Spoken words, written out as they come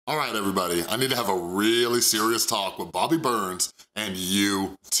All right, everybody, I need to have a really serious talk with Bobby Burns and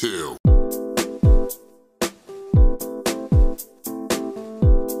you too.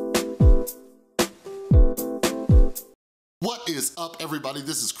 What is up, everybody?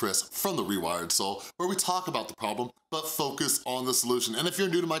 This is Chris from the Rewired Soul, where we talk about the problem, but focus on the solution. And if you're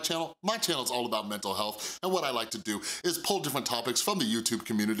new to my channel is all about mental health, and what I like to do is pull different topics from the YouTube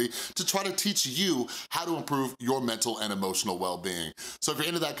community to try to teach you how to improve your mental and emotional well-being. So if you're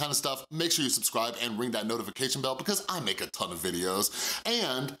into that kind of stuff, make sure you subscribe and ring that notification bell because I make a ton of videos.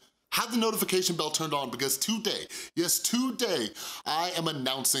 And have the notification bell turned on because today, yes, today, I am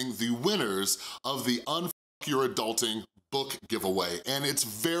announcing the winners of the Unfuck Your Adulting book giveaway, and it's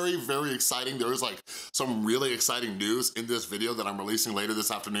very, very exciting. There is like some really exciting news in this video that I'm releasing later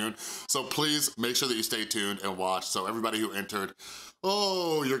this afternoon, so please make sure that you stay tuned and watch. So everybody who entered,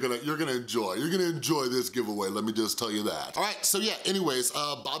 oh, you're gonna enjoy this giveaway, let me just tell you that. All right, so yeah, anyways,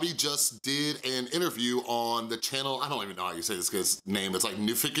 Bobby just did an interview on the channel, I don't even know how you say this guy's name, it's like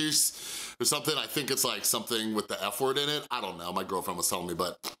NFKRZ or something. I think it's like something with the F word in it. I don't know, my girlfriend was telling me,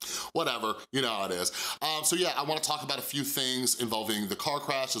 but whatever, you know how it is. So yeah, I wanna talk about a few things involving the car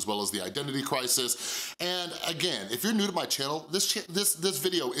crash as well as the identity crisis. And again, if you're new to my channel, this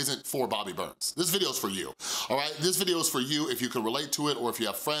video isn't for Bobby Burns. This video is for you, all right? This video is for you if you can relate to it, or if you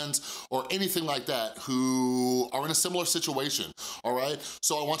have friends or anything like that who are in a similar situation, all right?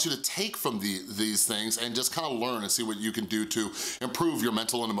 So I want you to take from these things and just kind of learn and see what you can do to improve your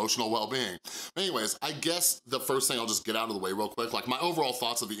mental and emotional well-being. Anyways, I guess the first thing I'll just get out of the way real quick, like my overall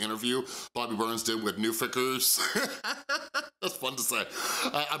thoughts of the interview Bobby Burns did with NFKRZ. That's fun to say.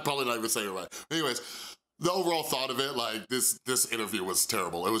 I'm probably not even saying it right. Anyways, the overall thought of it, like this interview was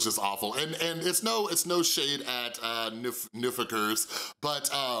terrible. It was just awful. And it's no shade at NFKRZ, but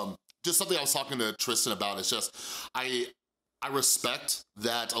just something I was talking to Tristan about is just, I respect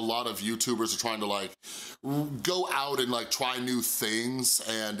that a lot of YouTubers are trying to like go out and like try new things,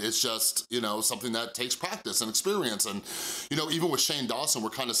 and it's just, you know, something that takes practice and experience. And, you know, even with Shane Dawson,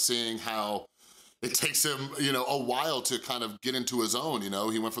 we're kind of seeing how it takes him, you know, a while to kind of get into his own, you know?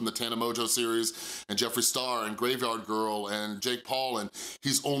 He went from the Tana Mojo series and Jeffree Star and Graveyard Girl and Jake Paul, and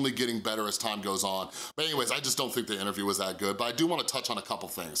he's only getting better as time goes on. But anyways, I just don't think the interview was that good, but I do wanna touch on a couple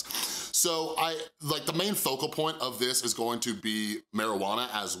things. So like the main focal point of this is going to be marijuana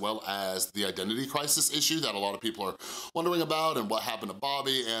as well as the identity crisis issue that a lot of people are wondering about and what happened to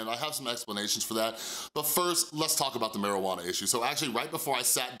Bobby, and I have some explanations for that. But first, let's talk about the marijuana issue. So actually, right before I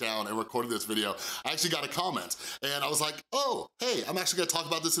sat down and recorded this video, I actually got a comment, and I was like, oh, hey, I'm actually gonna talk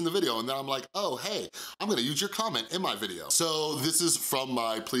about this in the video, and then I'm like, oh, hey, I'm gonna use your comment in my video. So this is from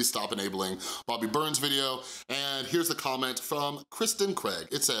my Please Stop Enabling Bobby Burns video, and here's the comment from Kristen Craig.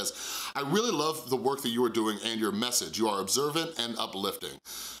 It says, I really love the work that you are doing and your message. You are observant and uplifting.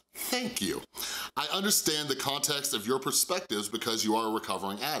 Thank you. I understand the context of your perspectives because you are a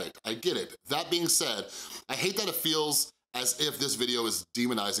recovering addict. I get it. That being said, I hate that it feels as if this video is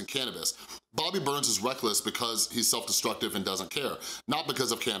demonizing cannabis. Bobby Burns is reckless because he's self-destructive and doesn't care, not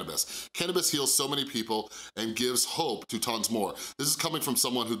because of cannabis. Cannabis heals so many people and gives hope to tons more. This is coming from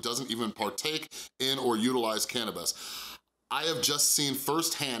someone who doesn't even partake in or utilize cannabis. I have just seen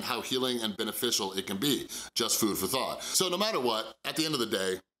firsthand how healing and beneficial it can be. Just food for thought. So no matter what, at the end of the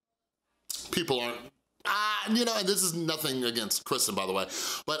day, people aren't, you know, and this is nothing against Kristen, by the way,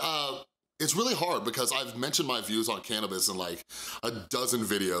 but it's really hard because I've mentioned my views on cannabis in like a dozen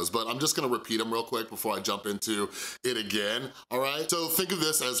videos, but I'm just gonna repeat them real quick before I jump into it again, all right? So think of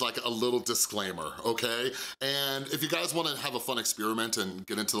this as like a little disclaimer, okay? And if you guys wanna have a fun experiment and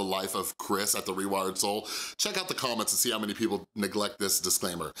get into the life of Chris at the Rewired Soul, check out the comments and see how many people neglect this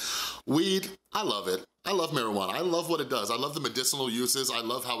disclaimer. Weed, I love it. I love marijuana. I love what it does. I love the medicinal uses. I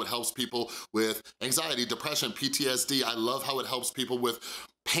love how it helps people with anxiety, depression, PTSD. I love how it helps people with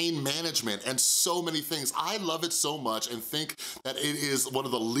pain management and so many things. I love it so much and think that it is one of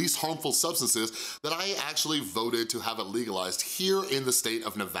the least harmful substances that I actually voted to have it legalized here in the state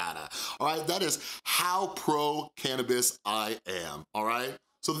of Nevada, all right? That is how pro-cannabis I am, all right?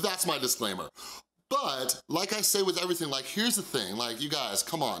 So that's my disclaimer. But like I say with everything, like here's the thing, like you guys,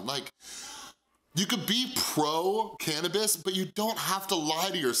 come on, like you could be pro-cannabis, but you don't have to lie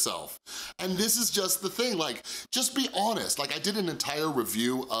to yourself. And this is just the thing, like, just be honest. Like, I did an entire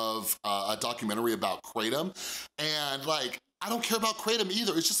review of a documentary about Kratom, and like, I don't care about Kratom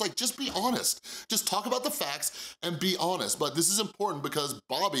either. It's just like, just be honest. Just talk about the facts and be honest. But this is important because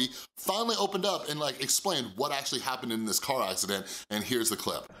Bobby finally opened up and like explained what actually happened in this car accident, and here's the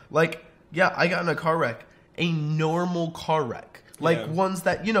clip. Like, yeah, I got in a car wreck, a normal car wreck. Like ones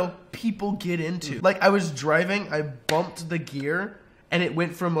that, you know, people get into. Like I was driving, I bumped the gear and it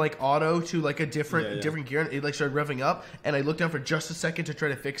went from like auto to like a different gear, and it like started revving up, and I looked down for just a second to try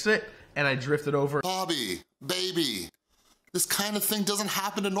to fix it, and I drifted over. Bobby, baby, this kind of thing doesn't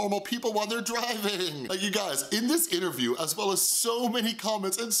happen to normal people while they're driving. Like, you guys, in this interview, as well as so many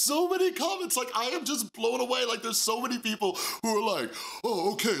comments, like, I am just blown away. Like, there's so many people who are like,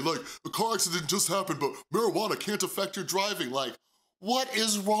 oh, okay, like, a car accident just happened, but marijuana can't affect your driving. Like, what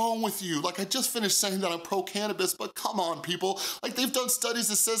is wrong with you? Like, I just finished saying that I'm pro-cannabis, but come on, people. Like, they've done studies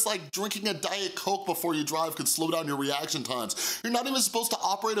that says, like, drinking a Diet Coke before you drive can slow down your reaction times. You're not even supposed to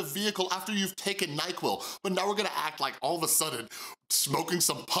operate a vehicle after you've taken NyQuil, but now we're gonna act like all of a sudden smoking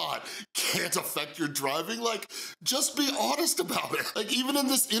some pot can't affect your driving. Like, just be honest about it. Like, even in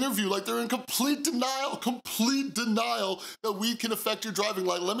this interview, like, they're in complete denial that weed can affect your driving.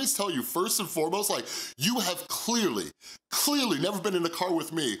 Like, let me tell you, first and foremost, like, you have clearly never been in a car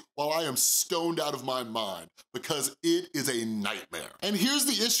with me while I am stoned out of my mind, because it is a nightmare. And here's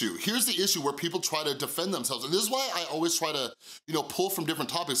the issue where people try to defend themselves, and this is why I always try to, you know, pull from different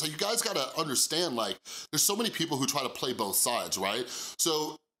topics. Like, you guys gotta understand, like, there's so many people who try to play both sides, right?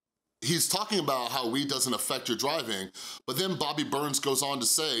 So he's talking about how weed doesn't affect your driving, but then Bobby Burns goes on to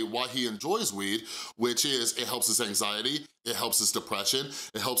say why he enjoys weed, which is it helps his anxiety, it helps his depression,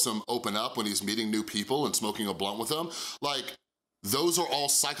 it helps him open up when he's meeting new people and smoking a blunt with them. Like, those are all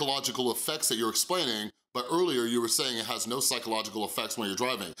psychological effects that you're explaining, but earlier you were saying it has no psychological effects when you're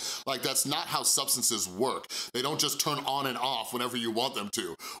driving. Like, that's not how substances work. They don't just turn on and off whenever you want them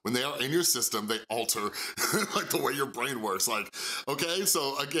to. When they are in your system, they alter like the way your brain works. Like, okay,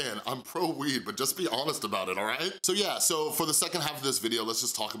 so again, I'm pro-weed, but just be honest about it, all right? So yeah, so for the second half of this video, let's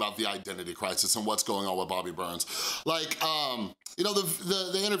just talk about the identity crisis and what's going on with Bobby Burns. Like, you know,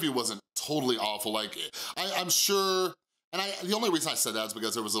 the interview wasn't totally awful. Like, I'm sure, and the only reason I said that is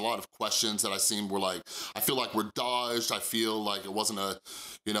because there was a lot of questions that I seen were like, I feel like were dodged, I feel like it wasn't a,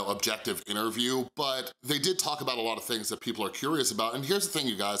 you know, objective interview, but they did talk about a lot of things that people are curious about. And here's the thing,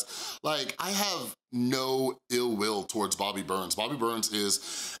 you guys, like, I have no ill will towards Bobby Burns. Bobby Burns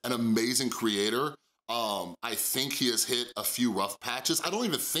is an amazing creator. I think he has hit a few rough patches. I don't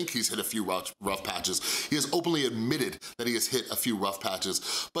even think he's hit a few rough patches. He has openly admitted that he has hit a few rough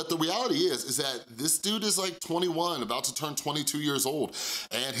patches. But the reality is that this dude is like 21, about to turn 22 years old,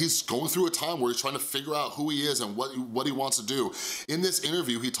 and he's going through a time where he's trying to figure out who he is and what he wants to do. In this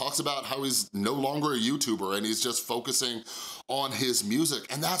interview, he talks about how he's no longer a YouTuber and he's just focusing on his music,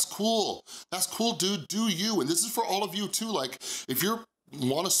 and that's cool. That's cool, dude, do you. And this is for all of you too. Like, if you're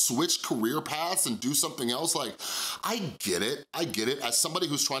want to switch career paths and do something else, like, I get it. As somebody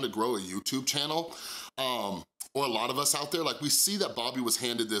who's trying to grow a YouTube channel, or a lot of us out there, like, we see that Bobby was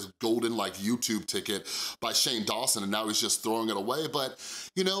handed this golden, like, YouTube ticket by Shane Dawson, and now he's just throwing it away. But,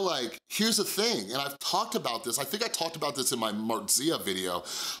 you know, like, here's the thing, and I've talked about this, I think I talked about this in my Martzia video,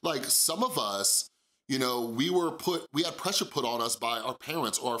 like, some of us, you know, we had pressure put on us by our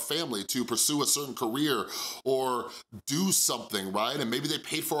parents or our family to pursue a certain career or do something, right? And maybe they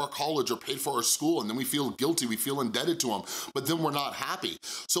paid for our college or paid for our school, and then we feel guilty, we feel indebted to them, but then we're not happy.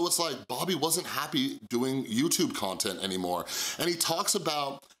 So it's like Bobby wasn't happy doing YouTube content anymore. And he talks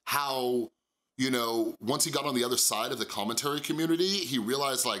about how, you know, once he got on the other side of the commentary community, he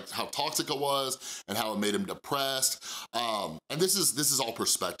realized like how toxic it was and how it made him depressed. And this is all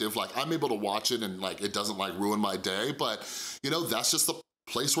perspective. Like, I'm able to watch it and like it doesn't like ruin my day, but you know, that's just the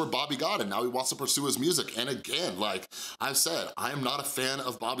place where Bobby got, and now he wants to pursue his music. And again, like I've said, I am not a fan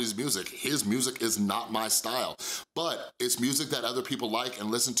of Bobby's music. His music is not my style, but it's music that other people like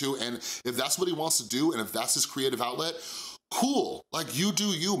and listen to, and if that's what he wants to do and if that's his creative outlet, cool. Like, you do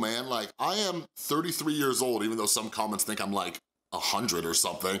you, man. Like, I am 33 years old, even though some comments think I'm like 100 or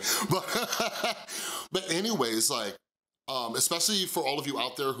something. But anyways, like, especially for all of you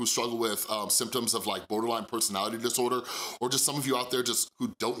out there who struggle with symptoms of like borderline personality disorder, or just some of you out there just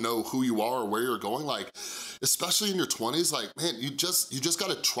who don't know who you are or where you're going, like, especially in your 20s, like, man, you just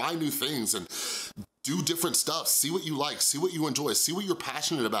gotta try new things and do different stuff, see what you like, see what you enjoy, see what you're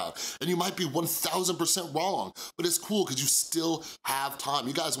passionate about. And you might be 1000% wrong, but it's cool because you still have time.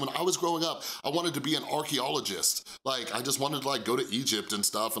 You guys, when I was growing up, I wanted to be an archaeologist. Like, I just wanted to like go to Egypt and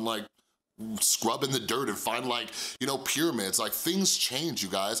stuff and like scrub in the dirt and find like, you know, pyramids. Like, things change, you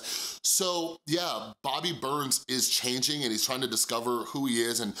guys. So yeah, Bobby Burns is changing and he's trying to discover who he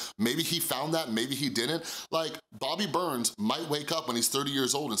is, and maybe he found that, maybe he didn't. Like, Bobby Burns might wake up when he's 30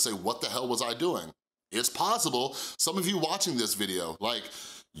 years old and say, what the hell was I doing? It's possible. Some of you watching this video, like,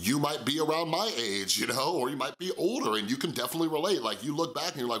 you might be around my age, you know, or you might be older, and you can definitely relate. Like, you look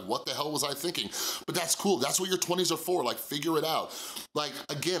back and you're like, what the hell was I thinking? But that's cool. That's what your 20s are for. Like, figure it out. Like,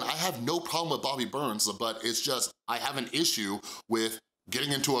 again, I have no problem with Bobby Burns, but it's just, I have an issue with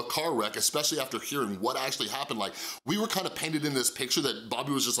getting into a car wreck, especially after hearing what actually happened. Like, we were kind of painted in this picture that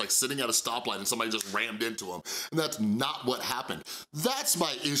Bobby was just like sitting at a stoplight and somebody just rammed into him, and that's not what happened. That's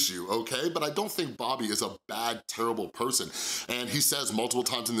my issue, okay? But I don't think Bobby is a bad, terrible person. And he says multiple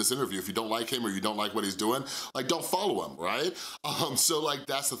times in this interview, if you don't like him or you don't like what he's doing, like, don't follow him, right? So like,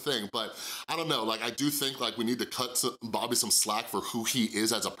 that's the thing. But I don't know, like, I do think like we need to cut Bobby some slack for who he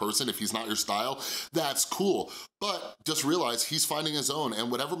is as a person. If he's not your style, that's cool. But just realize he's finding his own, and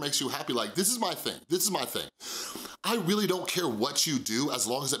whatever makes you happy, like, this is my thing. I really don't care what you do as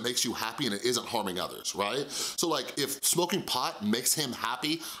long as it makes you happy and it isn't harming others, right? So like, if smoking pot makes him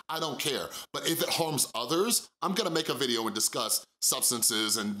happy, I don't care. But if it harms others, I'm gonna make a video and discuss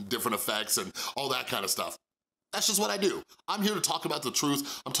substances and different effects and all that kind of stuff. That's just what I do. I'm here to talk about the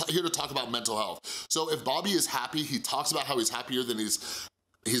truth. I'm here to talk about mental health. So if Bobby is happy, he talks about how he's happier than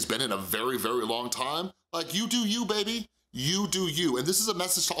he's been in a very, very long time, like, you do you, baby. You do you. And this is a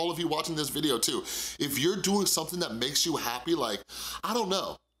message to all of you watching this video too. If you're doing something that makes you happy, like, I don't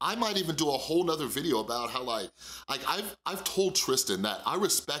know, I might even do a whole nother video about how like I've told Tristan that I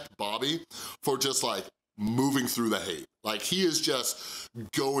respect Bobby for just like moving through the hate. Like, he is just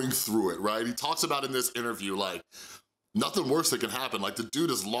going through it, right? He talks about in this interview, like, nothing worse that can happen. Like, the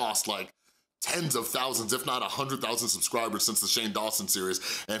dude has lost like tens of thousands, if not 100,000 subscribers since the Shane Dawson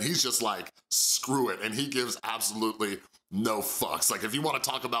series, and he's just like, screw it, and he gives absolutely no fucks. Like, if you want to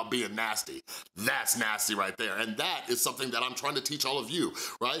talk about being nasty, that's nasty right there. And that is something that I'm trying to teach all of you,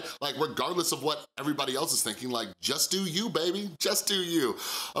 right? Like, regardless of what everybody else is thinking, like, just do you, baby, just do you.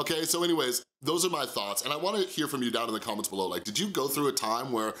 Okay, so anyways, those are my thoughts, and I wanna hear from you down in the comments below. Like, did you go through a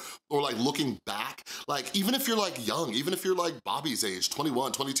time where, or like looking back, like, even if you're like young, even if you're like Bobby's age,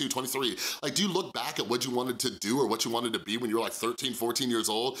 21, 22, 23, like, do you look back at what you wanted to do or what you wanted to be when you were like 13, 14 years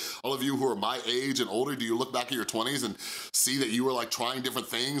old? All of you who are my age and older, do you look back at your 20s and see that you were like trying different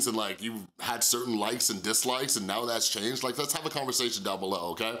things and like you had certain likes and dislikes and now that's changed? Like, let's have a conversation down below,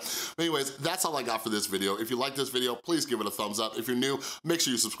 okay? But anyways, that's all I got for this video. If you like this video, please give it a thumbs up. If you're new, make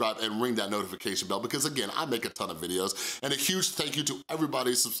sure you subscribe and ring that notification bell, because again, I make a ton of videos. And a huge thank you to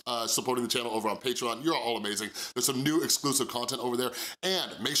everybody supporting the channel over on Patreon. You're all amazing. There's some new exclusive content over there.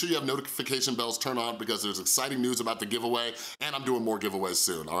 And make sure you have notification bells turned on, because there's exciting news about the giveaway, and I'm doing more giveaways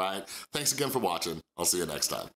soon, all right? Thanks again for watching. I'll see you next time.